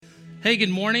Hey,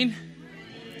 good morning.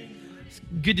 It's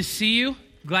good to see you.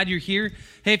 Glad you're here.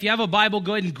 Hey, if you have a Bible,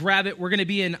 go ahead and grab it. We're going to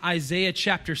be in Isaiah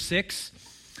chapter 6.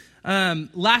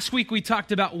 Last week we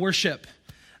talked about worship.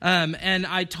 And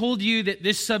I told you that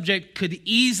this subject could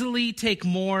easily take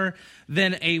more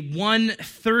than a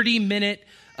 30-minute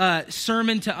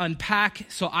sermon to unpack.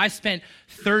 So I spent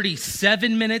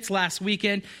 37 minutes last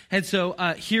weekend. And so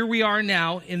here we are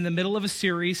now in the middle of a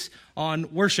series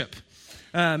on worship.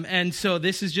 And so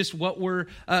this is just what we're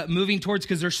moving towards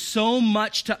because there's so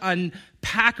much to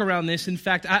unpack around this. In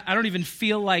fact, I don't even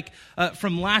feel like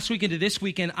from last weekend to this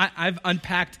weekend, I've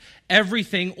unpacked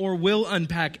everything or will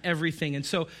unpack everything. And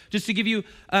so just to give you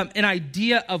an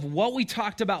idea of what we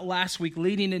talked about last week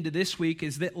leading into this week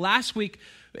is that last week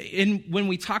when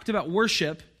we talked about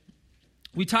worship,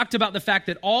 we talked about the fact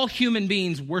that all human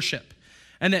beings worship.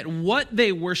 And that what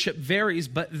they worship varies,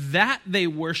 but that they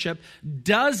worship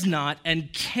does not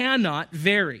and cannot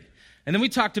vary. And then we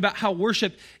talked about how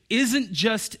worship isn't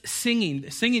just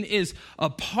singing. Singing is a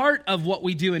part of what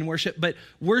we do in worship, but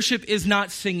worship is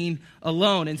not singing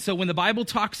alone. And so when the Bible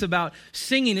talks about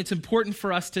singing, it's important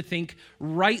for us to think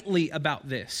rightly about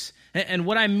this. And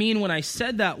what I mean when I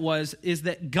said that is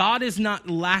that God is not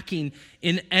lacking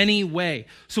in any way.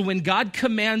 So when God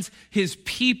commands his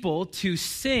people to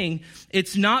sing,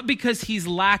 it's not because he's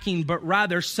lacking, but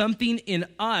rather something in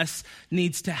us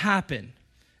needs to happen.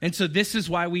 And so this is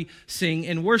why we sing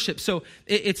and worship. So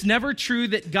it's never true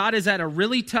that God is at a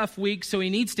really tough week, so he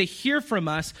needs to hear from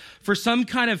us for some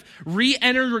kind of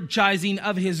re-energizing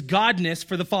of his godness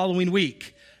for the following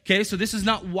week. Okay, so this is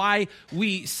not why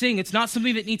we sing. It's not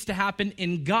something that needs to happen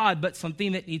in God, but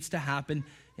something that needs to happen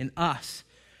in us.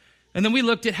 And then we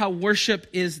looked at how worship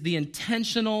is the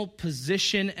intentional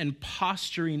position and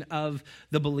posturing of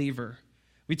the believer.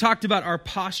 We talked about our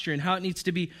posture and how it needs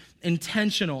to be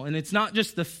intentional. And it's not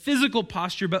just the physical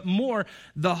posture, but more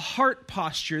the heart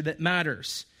posture that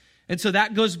matters. And so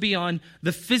that goes beyond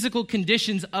the physical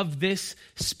conditions of this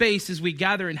space as we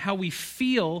gather and how we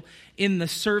feel in the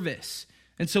service.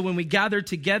 And so when we gather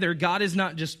together, God is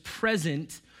not just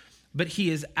present, but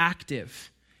he is active.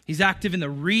 He's active in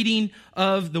the reading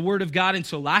of the Word of God. And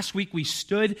so last week we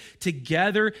stood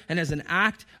together, and as an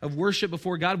act of worship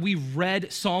before God, we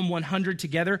read Psalm 100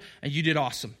 together, and you did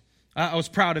awesome. I was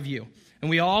proud of you. And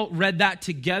we all read that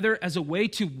together as a way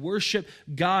to worship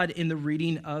God in the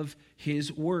reading of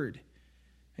his Word.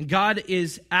 And God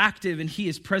is active, and he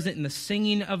is present in the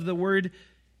singing of the Word,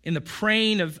 in the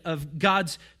praying of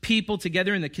God's people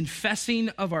together, in the confessing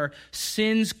of our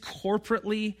sins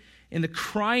corporately, in the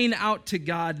crying out to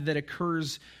God that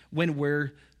occurs when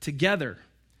we're together.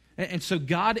 And so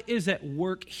God is at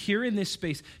work here in this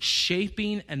space,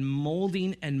 shaping and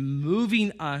molding and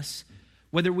moving us,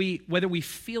 whether we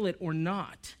feel it or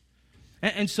not.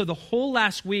 And so the whole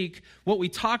last week, what we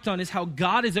talked on is how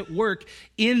God is at work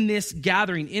in this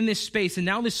gathering, in this space. And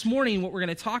now this morning, what we're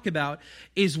going to talk about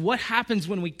is what happens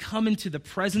when we come into the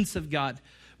presence of God,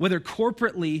 whether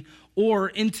corporately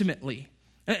or intimately.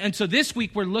 And so this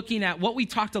week, we're looking at what we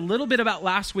talked a little bit about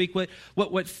last week,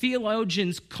 what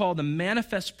theologians call the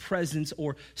manifest presence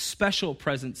or special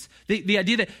presence. The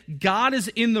idea that God is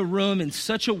in the room in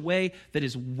such a way that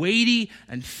is weighty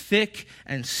and thick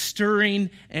and stirring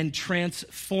and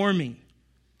transforming.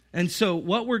 And so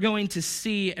what we're going to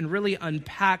see and really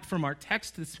unpack from our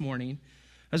text this morning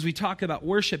as we talk about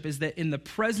worship is that in the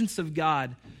presence of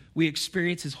God, we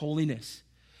experience his holiness,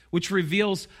 which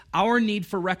reveals our need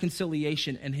for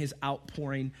reconciliation and his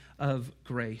outpouring of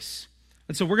grace.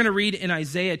 And so we're going to read in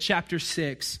Isaiah chapter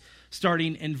 6,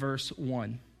 starting in verse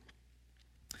 1.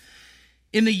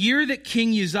 In the year that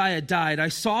King Uzziah died, I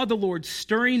saw the Lord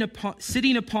sitting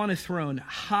upon a throne,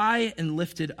 high and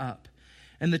lifted up,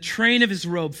 and the train of his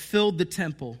robe filled the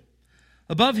temple.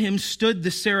 Above him stood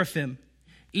the seraphim.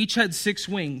 Each had 6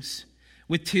 wings.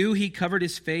 With 2 he covered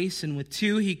his face, and with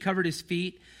 2 he covered his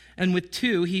feet, and with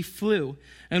 2 he flew.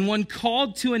 And one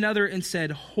called to another and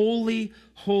said, Holy,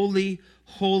 holy,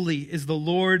 holy is the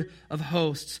Lord of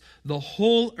hosts. The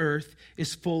whole earth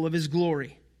is full of his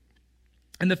glory.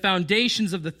 And the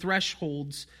foundations of the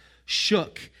thresholds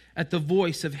shook at the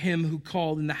voice of him who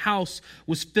called, and the house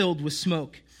was filled with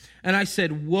smoke. And I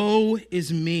said, Woe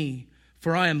is me,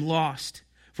 for I am lost.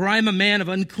 For I am a man of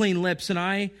unclean lips, and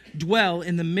I dwell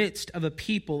in the midst of a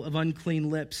people of unclean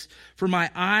lips. For my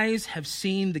eyes have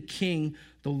seen the King,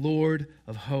 the Lord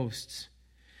of hosts.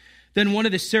 Then one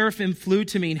of the seraphim flew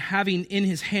to me, having in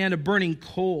his hand a burning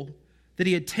coal that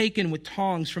he had taken with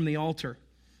tongs from the altar.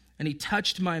 And he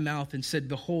touched my mouth and said,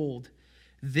 Behold,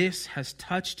 this has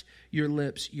touched your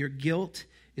lips. Your guilt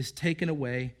is taken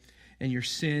away, and your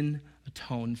sin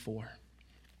atoned for.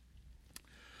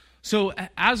 So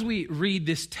as we read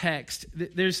this text,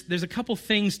 there's a couple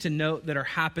things to note that are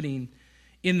happening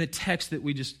in the text that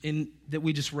we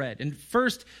just read. And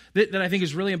first, that I think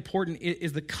is really important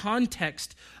is the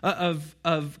context of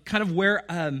kind of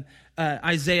where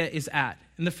Isaiah is at.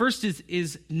 And the first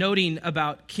is noting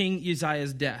about King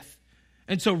Uzziah's death.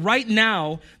 And so right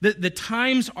now, the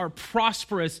times are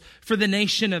prosperous for the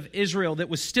nation of Israel that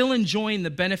was still enjoying the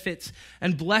benefits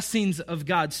and blessings of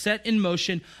God set in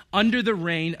motion under the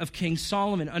reign of King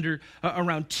Solomon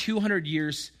around 200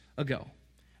 years ago.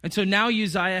 And so now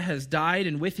Uzziah has died,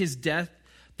 and with his death,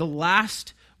 the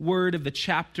last word of the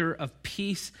chapter of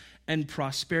peace and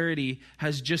prosperity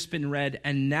has just been read.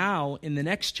 And now, in the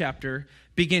next chapter,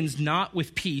 begins not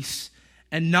with peace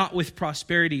and not with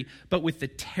prosperity, but with the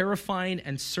terrifying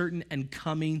and certain and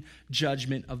coming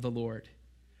judgment of the Lord.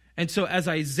 And so as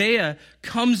Isaiah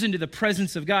comes into the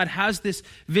presence of God, has this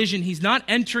vision, he's not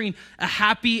entering a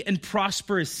happy and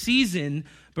prosperous season,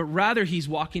 but rather he's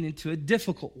walking into a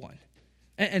difficult one.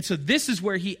 And so this is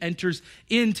where he enters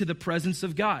into the presence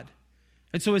of God.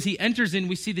 And so as he enters in,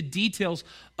 we see the details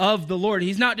of the Lord.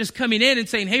 He's not just coming in and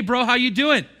saying, hey, bro, how you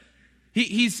doing?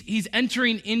 He's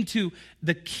entering into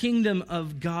the kingdom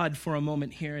of God for a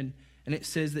moment here. And it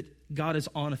says that God is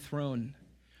on a throne,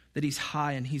 that he's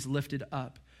high and he's lifted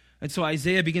up. And so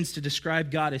Isaiah begins to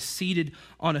describe God as seated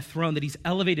on a throne, that he's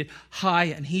elevated high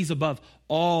and he's above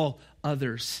all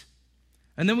others.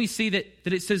 And then we see that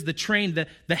it says the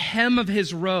hem of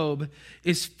his robe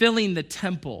is filling the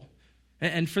temple.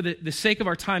 And for the sake of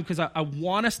our time, because I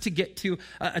want us to get to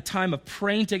a time of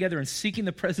praying together and seeking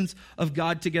the presence of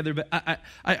God together, but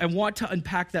I want to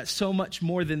unpack that so much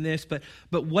more than this. But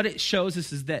what it shows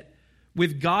us is that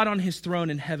with God on his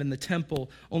throne in heaven, the temple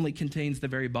only contains the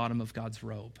very bottom of God's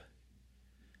robe.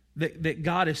 That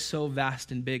God is so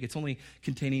vast and big, it's only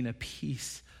containing a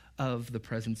piece of the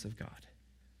presence of God.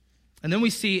 And then we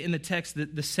see in the text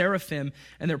that the seraphim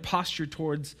and their posture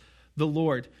towards the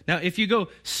Lord. Now, if you go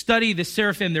study the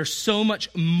seraphim, there's so much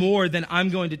more than I'm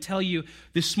going to tell you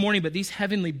this morning, but these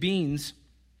heavenly beings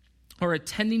are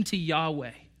attending to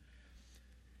Yahweh.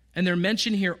 And they're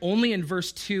mentioned here only in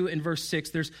verse 2 and verse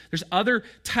 6. There's other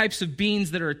types of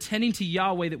beings that are attending to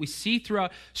Yahweh that we see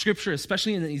throughout Scripture,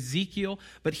 especially in Ezekiel.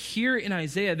 But here in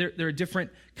Isaiah, they're a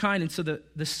different kind. And so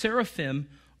the seraphim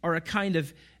are a kind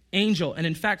of angel. And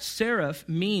in fact, seraph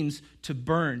means to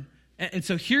burn. And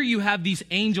so here you have these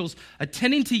angels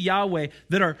attending to Yahweh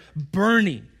that are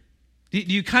burning. Do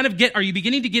you are you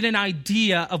beginning to get an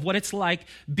idea of what it's like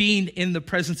being in the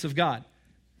presence of God?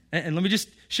 And let me just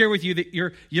share with you that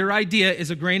your idea is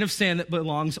a grain of sand that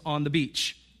belongs on the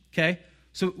beach, okay?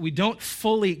 So we don't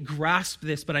fully grasp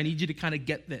this, but I need you to kind of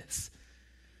get this.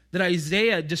 That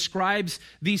Isaiah describes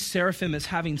these seraphim as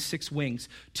having 6 wings.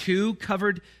 2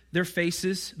 covered their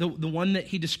faces. The one that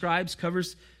he describes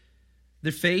covers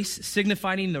their face,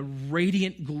 signifying the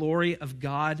radiant glory of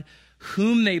God,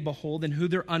 whom they behold and who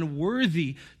they're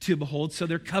unworthy to behold. So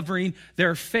they're covering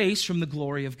their face from the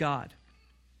glory of God.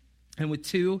 And with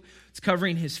 2, it's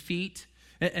covering his feet.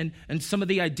 And some of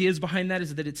the ideas behind that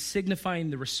is that it's signifying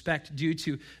the respect due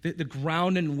to the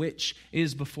ground in which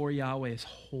is before Yahweh is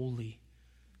holy,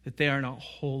 that they are not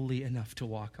holy enough to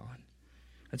walk on.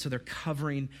 And so they're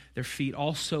covering their feet,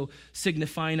 also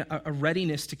signifying a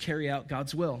readiness to carry out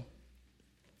God's will.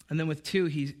 And then with 2,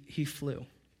 he flew.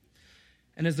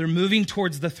 And as they're moving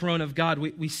towards the throne of God,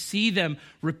 we see them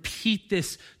repeat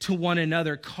this to one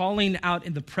another, calling out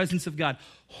in the presence of God,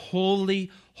 holy,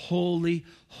 holy,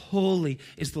 holy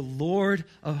is the Lord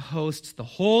of hosts. The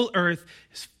whole earth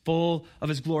is full of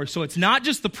his glory. So it's not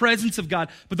just the presence of God,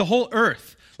 but the whole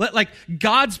earth. Like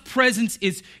God's presence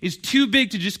is too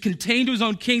big to just contain to his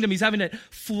own kingdom. He's having to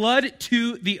flood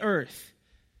to the earth.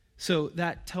 So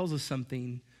that tells us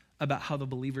something about how the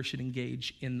believer should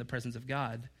engage in the presence of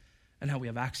God and how we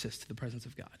have access to the presence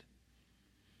of God.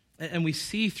 And we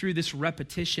see through this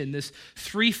repetition, this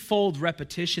threefold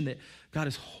repetition, that God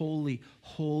is holy,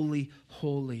 holy,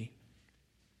 holy.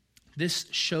 This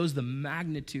shows the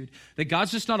magnitude that God's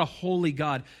just not a holy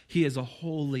God. He is a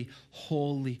holy,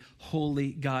 holy, holy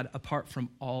God apart from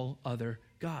all other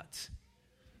gods.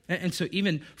 And so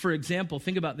even, for example,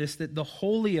 think about this, that the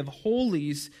Holy of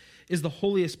Holies is the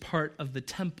holiest part of the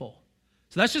temple.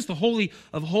 So that's just the Holy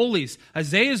of Holies.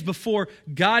 Isaiah is before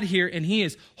God here, and he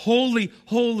is holy,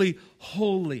 holy,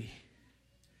 holy.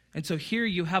 And so here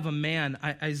you have a man,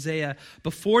 Isaiah,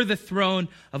 before the throne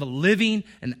of a living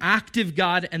and active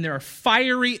God, and there are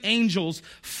fiery angels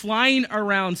flying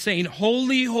around saying,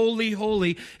 holy, holy,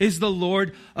 holy is the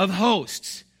Lord of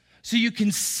hosts. So you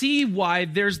can see why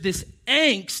there's this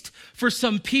angst for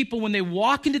some people when they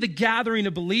walk into the gathering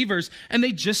of believers and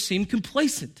they just seem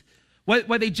complacent.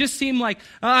 Why they just seem like,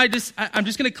 I'm just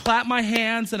going to clap my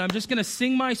hands and I'm just going to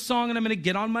sing my song and I'm going to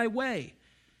get on my way.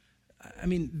 I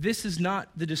mean, this is not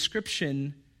the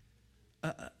description.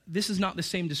 This is not the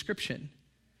same description.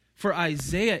 For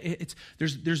Isaiah,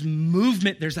 there's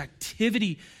movement, there's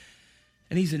activity,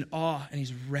 and he's in awe and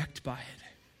he's wrecked by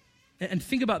it. And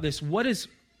think about this. What does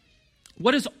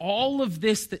all of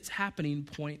this that's happening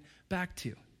point back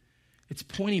to? It's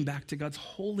pointing back to God's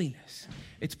holiness.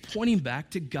 It's pointing back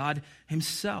to God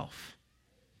himself.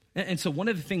 And so one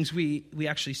of the things we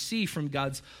actually see from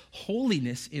God's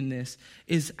holiness in this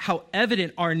is how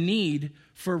evident our need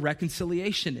for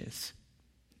reconciliation is.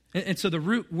 And so the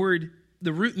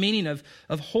root meaning of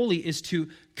holy is to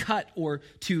cut or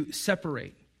to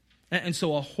separate. And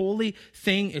so a holy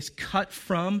thing is cut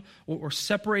from or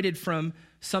separated from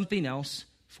something else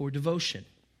for devotion.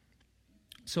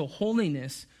 So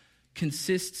holiness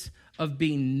consists of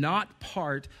being not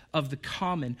part of the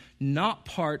common, not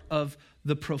part of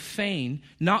the profane,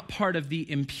 not part of the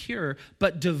impure,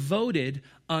 but devoted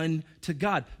unto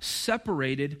God,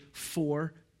 separated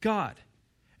for God.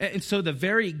 And so the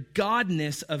very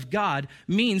godness of God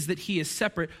means that he is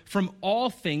separate from all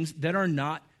things that are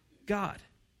not God.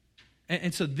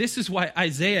 And so this is why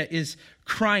Isaiah is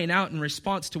crying out in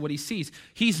response to what he sees.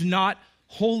 He's not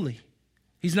holy.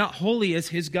 He's not holy as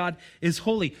his God is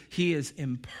holy. He is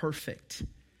imperfect.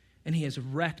 And he is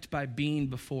wrecked by being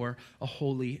before a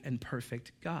holy and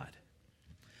perfect God.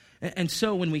 And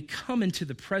so when we come into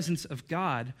the presence of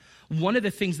God, one of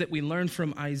the things that we learn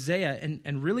from Isaiah,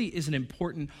 and really is an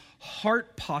important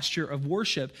heart posture of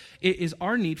worship, is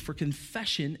our need for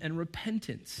confession and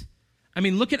repentance. I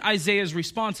mean, look at Isaiah's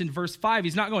response in verse 5.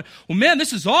 He's not going, well, man,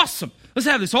 this is awesome. Let's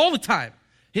have this all the time.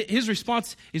 His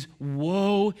response is,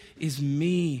 woe is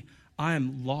me, I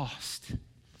am lost.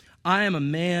 I am a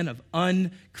man of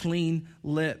unclean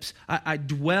lips. I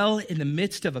dwell in the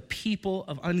midst of a people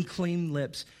of unclean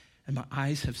lips, and my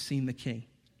eyes have seen the King.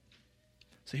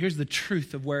 So here's the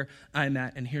truth of where I'm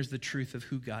at, and here's the truth of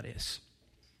who God is.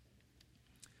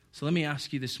 So let me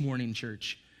ask you this morning,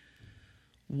 church,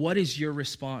 what is your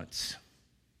response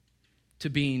to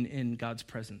being in God's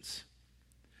presence?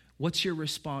 What's your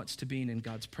response to being in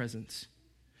God's presence?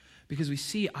 Because we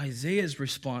see Isaiah's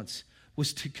response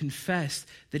was to confess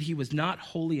that he was not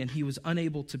holy and he was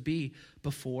unable to be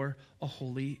before a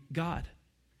holy God.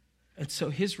 And so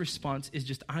his response is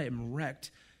just, I am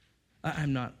wrecked.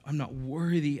 I'm not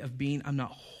worthy of being, I'm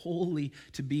not holy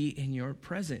to be in your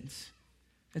presence.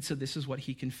 And so this is what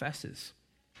he confesses.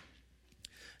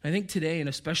 I think today, and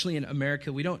especially in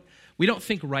America, we don't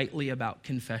think rightly about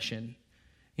confession.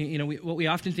 You know, what we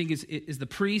often think is the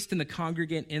priest and the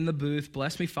congregant in the booth,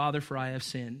 bless me, Father, for I have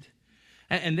sinned.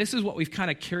 And this is what we've kind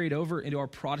of carried over into our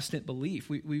Protestant belief.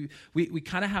 We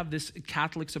kind of have this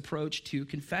Catholic's approach to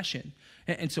confession.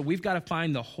 And so we've got to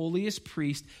find the holiest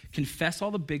priest, confess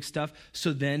all the big stuff,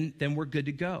 so then we're good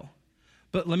to go.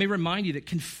 But let me remind you that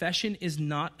confession is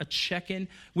not a check-in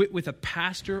with a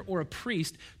pastor or a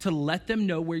priest to let them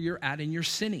know where you're at in your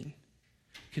sinning.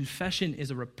 Confession is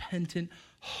a repentant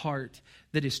heart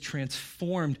that is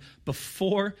transformed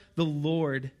before the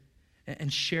Lord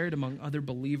and shared among other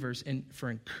believers and for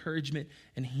encouragement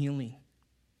and healing.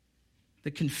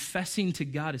 The confessing to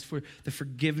God is for the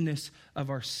forgiveness of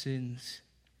our sins.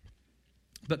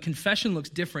 But confession looks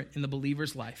different in the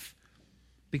believer's life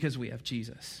because we have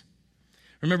Jesus.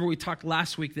 Remember, we talked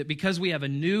last week that because we have a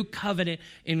new covenant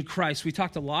in Christ, we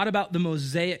talked a lot about the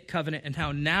Mosaic covenant and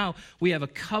how now we have a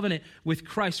covenant with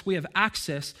Christ. We have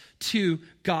access to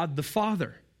God the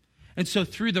Father. And so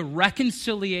through the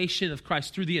reconciliation of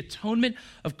Christ, through the atonement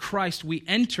of Christ, we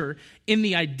enter in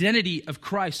the identity of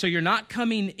Christ. So you're not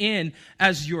coming in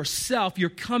as yourself, you're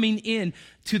coming in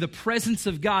to the presence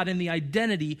of God in the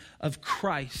identity of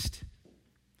Christ.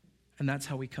 And that's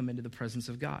how we come into the presence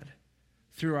of God,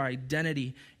 through our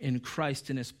identity in Christ.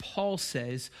 And as Paul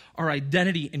says, our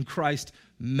identity in Christ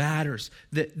matters.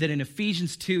 That in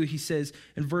Ephesians 2, he says,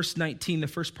 in verse 19, the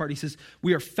first part, he says,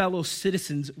 we are fellow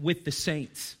citizens with the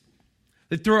saints.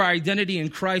 That through our identity in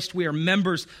Christ, we are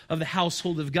members of the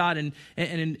household of God. And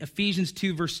in Ephesians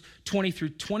 2, verse 20 through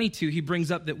 22, he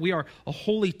brings up that we are a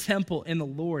holy temple in the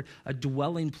Lord, a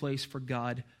dwelling place for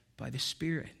God by the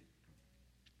Spirit.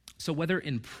 So whether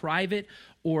in private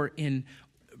or in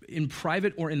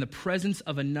the presence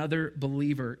of another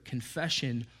believer,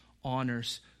 confession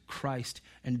honors Christ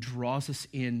and draws us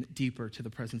in deeper to the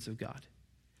presence of God.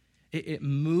 It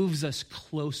moves us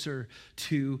closer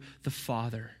to the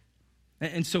Father.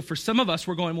 And so for some of us,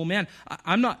 we're going, well, man,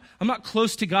 I'm not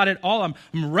close to God at all. I'm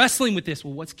wrestling with this.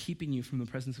 Well, what's keeping you from the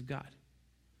presence of God?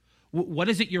 What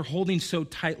is it you're holding so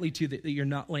tightly to that you're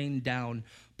not laying down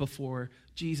before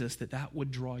Jesus, that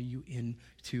would draw you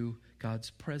into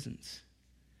God's presence?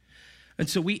 And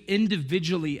so we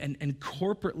individually and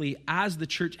corporately as the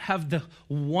church have the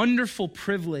wonderful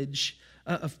privilege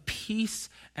of peace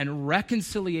and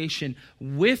reconciliation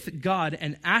with God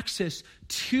and access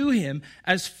to him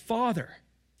as Father.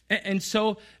 And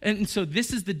so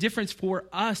this is the difference for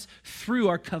us through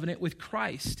our covenant with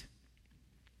Christ.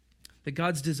 That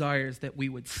God's desire is that we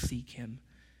would seek him,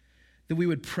 that we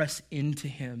would press into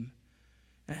him,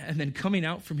 and then coming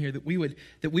out from here, that we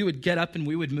would get up and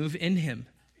we would move in him.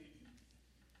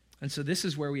 And so this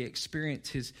is where we experience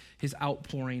his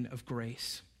outpouring of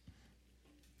grace.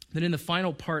 Then in the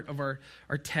final part of our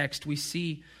text, we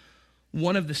see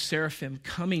one of the seraphim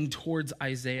coming towards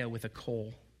Isaiah with a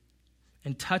coal.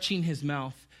 And touching his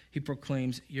mouth, he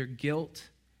proclaims, "Your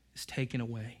guilt is taken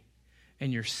away,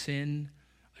 and your sin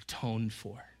atoned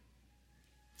for."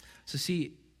 So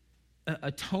see,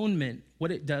 atonement,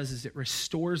 what it does is it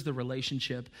restores the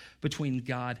relationship between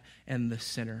God and the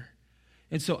sinner.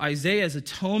 And so Isaiah's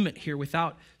atonement here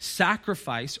without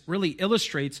sacrifice really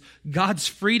illustrates God's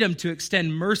freedom to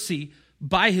extend mercy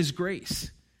by his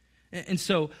grace. And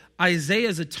so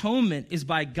Isaiah's atonement is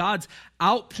by God's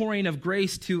outpouring of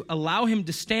grace to allow him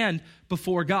to stand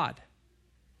before God.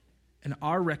 And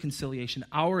our reconciliation,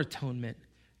 our atonement,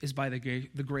 is by the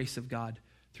grace of God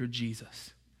through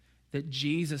Jesus. That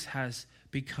Jesus has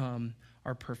become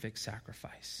our perfect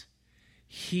sacrifice.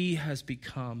 He has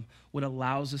become what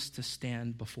allows us to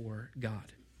stand before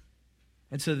God.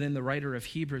 And so then the writer of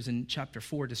Hebrews in chapter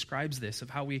 4 describes this, of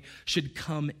how we should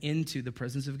come into the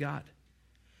presence of God.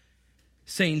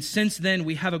 Saying, "Since then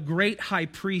we have a great high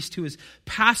priest who has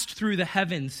passed through the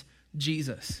heavens,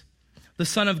 Jesus, the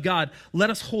Son of God. Let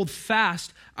us hold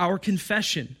fast our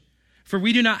confession. For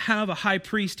we do not have a high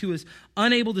priest who is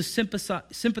unable to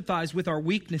sympathize with our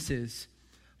weaknesses,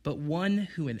 but one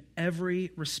who in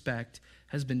every respect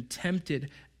has been tempted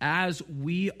as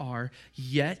we are,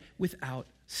 yet without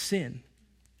sin.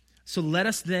 So let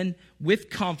us then, with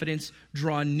confidence,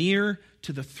 draw near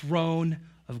to the throne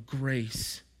of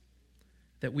grace,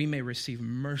 that we may receive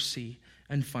mercy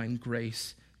and find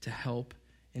grace to help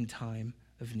in time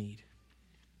of need."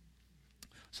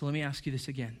 So let me ask you this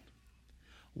again.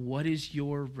 What is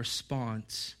your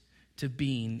response to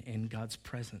being in God's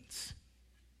presence?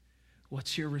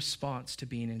 What's your response to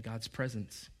being in God's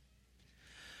presence?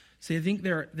 See, I think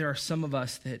there are some of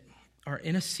us that are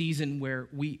in a season where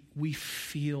we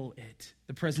feel it,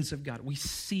 the presence of God. We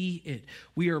see it.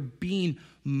 We are being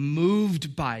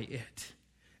moved by it.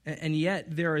 And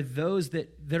yet there are those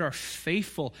that are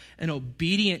faithful and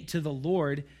obedient to the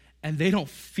Lord, and they don't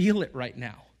feel it right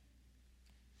now.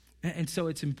 And so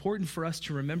it's important for us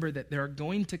to remember that there are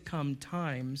going to come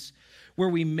times where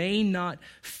we may not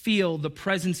feel the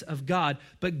presence of God,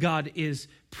 but God is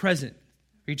present.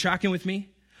 Are you tracking with me?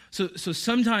 So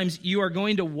sometimes you are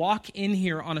going to walk in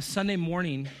here on a Sunday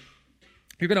morning.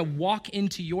 You're going to walk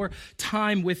into your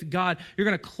time with God. You're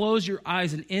going to close your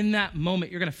eyes, and in that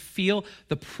moment, you're going to feel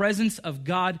the presence of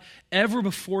God ever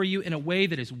before you in a way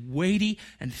that is weighty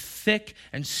and thick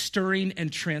and stirring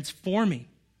and transforming.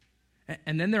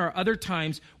 And then there are other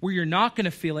times where you're not going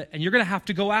to feel it, and you're going to have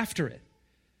to go after it.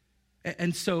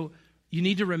 And so you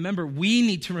need to remember, we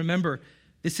need to remember,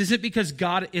 this isn't because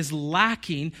God is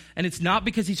lacking, and it's not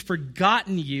because he's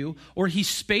forgotten you or he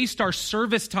spaced our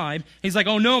service time. He's like,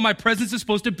 "Oh no, my presence is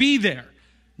supposed to be there."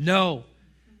 No,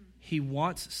 he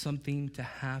wants something to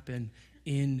happen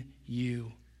in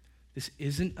you. This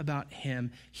isn't about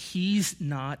him. He's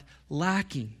not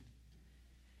lacking.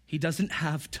 He doesn't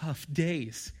have tough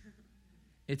days.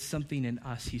 It's something in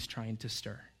us he's trying to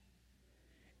stir.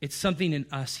 It's something in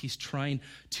us he's trying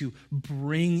to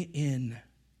bring in.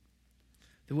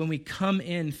 That when we come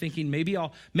in thinking, maybe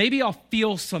I'll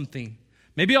feel something.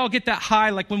 Maybe I'll get that high,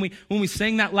 like when we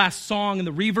sang that last song and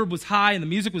the reverb was high and the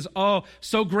music was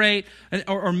so great.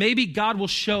 Or maybe God will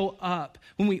show up.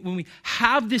 When we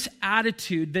have this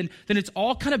attitude, then it's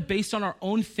all kind of based on our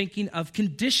own thinking of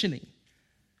conditioning.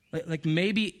 Like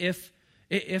maybe if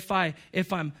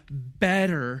I'm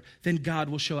better, then God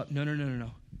will show up.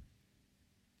 No.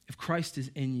 If Christ is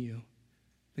in you,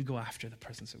 then go after the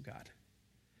presence of God.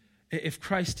 If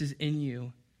Christ is in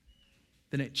you,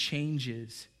 then it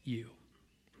changes you.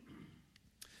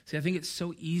 See, I think it's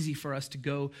so easy for us to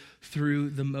go through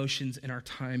the motions in our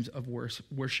times of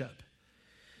worship.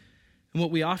 And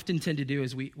what we often tend to do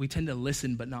is we tend to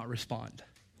listen but not respond.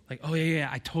 Like, "Oh yeah,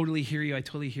 I totally hear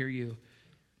you.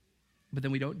 But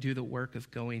then we don't do the work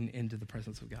of going into the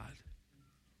presence of God.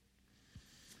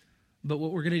 But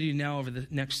what we're going to do now over the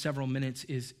next several minutes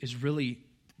is really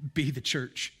be the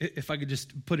church. If I could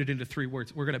just put it into 3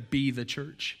 words, we're going to be the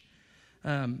church.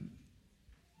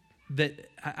 That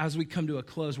as we come to a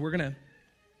close, we're going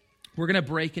to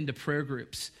break into prayer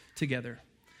groups together.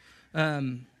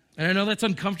 And I know that's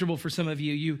uncomfortable for some of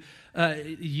you.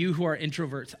 You who are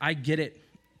introverts, I get it,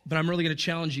 but I'm really going to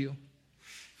challenge you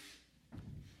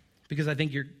because I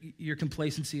think your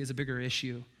complacency is a bigger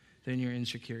issue than your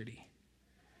insecurity.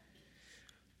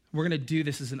 We're going to do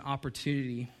this as an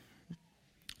opportunity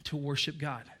to worship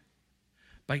God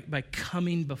by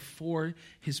coming before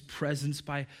his presence,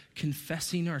 by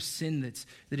confessing our sin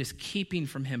that is keeping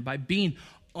from him, by being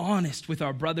honest with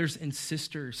our brothers and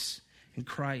sisters in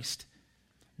Christ,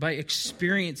 by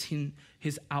experiencing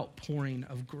his outpouring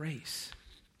of grace.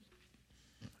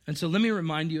 And so let me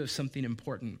remind you of something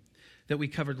important that we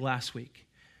covered last week.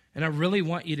 And I really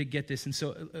want you to get this. And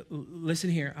so listen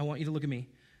here. I want you to look at me.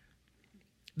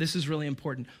 This is really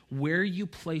important. Where you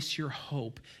place your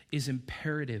hope is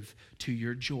imperative to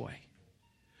your joy.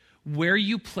 Where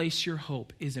you place your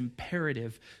hope is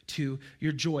imperative to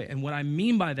your joy. And what I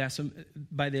mean by this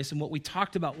and what we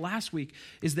talked about last week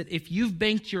is that if you've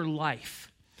banked your life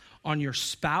on your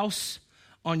spouse,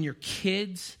 on your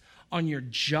kids, on your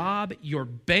job, your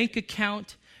bank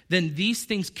account, then these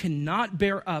things cannot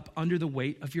bear up under the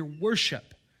weight of your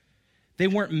worship. They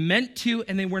weren't meant to,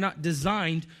 and they were not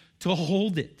designed to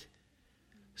hold it.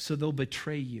 So they'll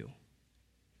betray you.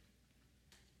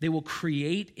 They will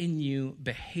create in you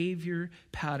behavior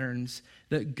patterns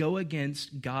that go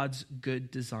against God's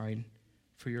good design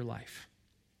for your life.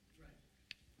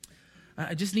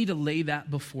 I just need to lay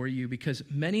that before you because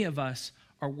many of us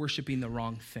are worshiping the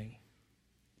wrong thing.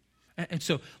 And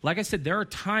so, like I said, there are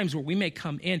times where we may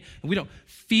come in and we don't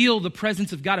feel the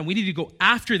presence of God and we need to go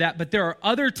after that. But there are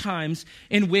other times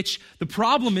in which the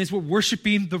problem is we're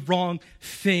worshiping the wrong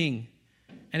thing.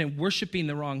 And in worshiping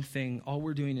the wrong thing, all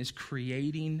we're doing is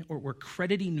creating or we're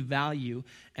crediting value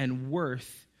and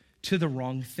worth to the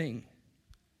wrong thing.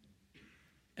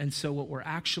 And so what we're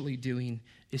actually doing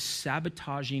is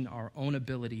sabotaging our own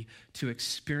ability to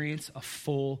experience a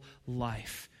full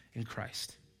life in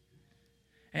Christ.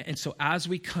 And so as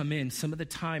we come in, some of the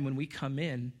time when we come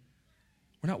in,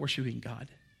 we're not worshiping God.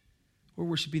 We're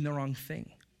worshiping the wrong thing.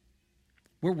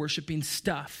 We're worshiping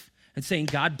stuff and saying,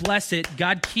 God bless it,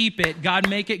 God keep it, God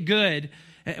make it good.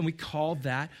 And we call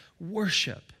that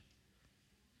worship.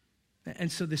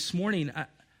 And so this morning,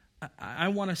 I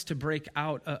want us to break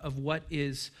out of what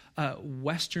is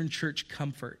Western church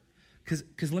comfort.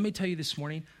 Because let me tell you this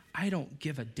morning, I don't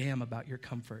give a damn about your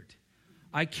comfort.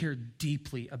 I care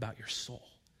deeply about your soul.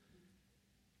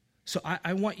 So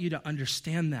I want you to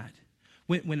understand that.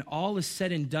 When all is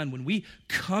said and done, when we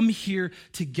come here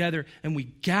together and we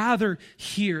gather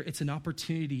here, it's an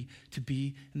opportunity to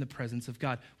be in the presence of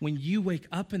God. When you wake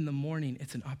up in the morning,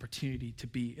 it's an opportunity to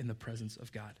be in the presence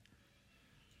of God.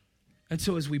 And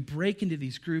so as we break into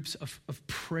these groups of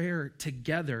prayer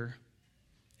together,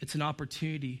 it's an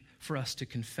opportunity for us to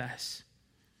confess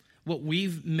what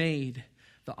we've made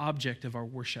the object of our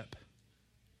worship.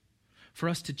 For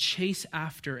us to chase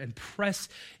after and press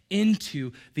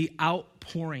into the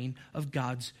outpouring of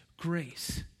God's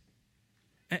grace.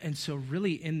 And so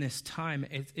really in this time,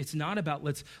 it's not about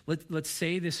let's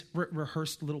say this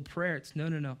rehearsed little prayer. It's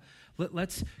no.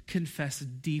 Let's confess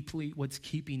deeply what's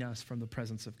keeping us from the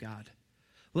presence of God.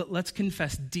 Let's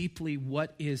confess deeply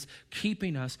what is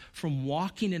keeping us from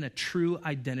walking in a true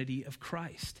identity of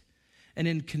Christ. And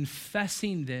in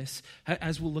confessing this,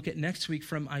 as we'll look at next week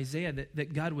from Isaiah,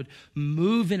 that God would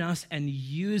move in us and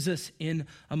use us in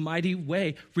a mighty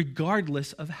way,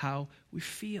 regardless of how we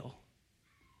feel.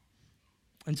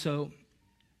 And so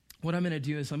what I'm going to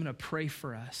do is I'm going to pray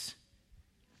for us.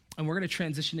 And we're going to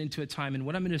transition into a time. And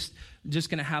what I'm just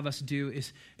going to have us do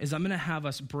is I'm going to have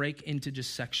us break into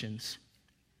just sections.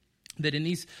 That in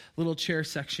these little chair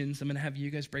sections, I'm going to have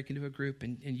you guys break into a group,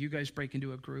 and you guys break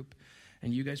into a group.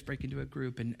 And you guys break into a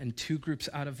group, and 2 groups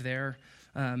out of there,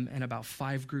 and about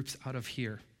 5 groups out of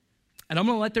here. And I'm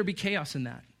going to let there be chaos in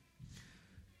that.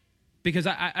 Because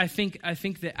I think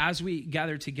that as we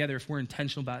gather together, if we're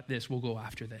intentional about this, we'll go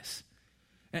after this.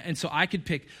 And so I could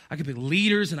pick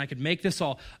leaders, and I could make this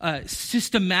all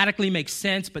systematically make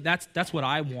sense, but that's what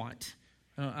I want.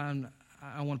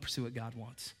 I want to pursue what God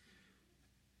wants.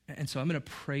 And so I'm going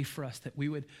to pray for us that we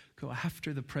would go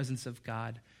after the presence of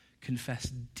God,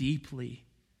 confess deeply,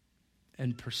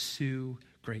 and pursue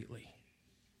greatly.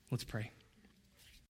 Let's pray.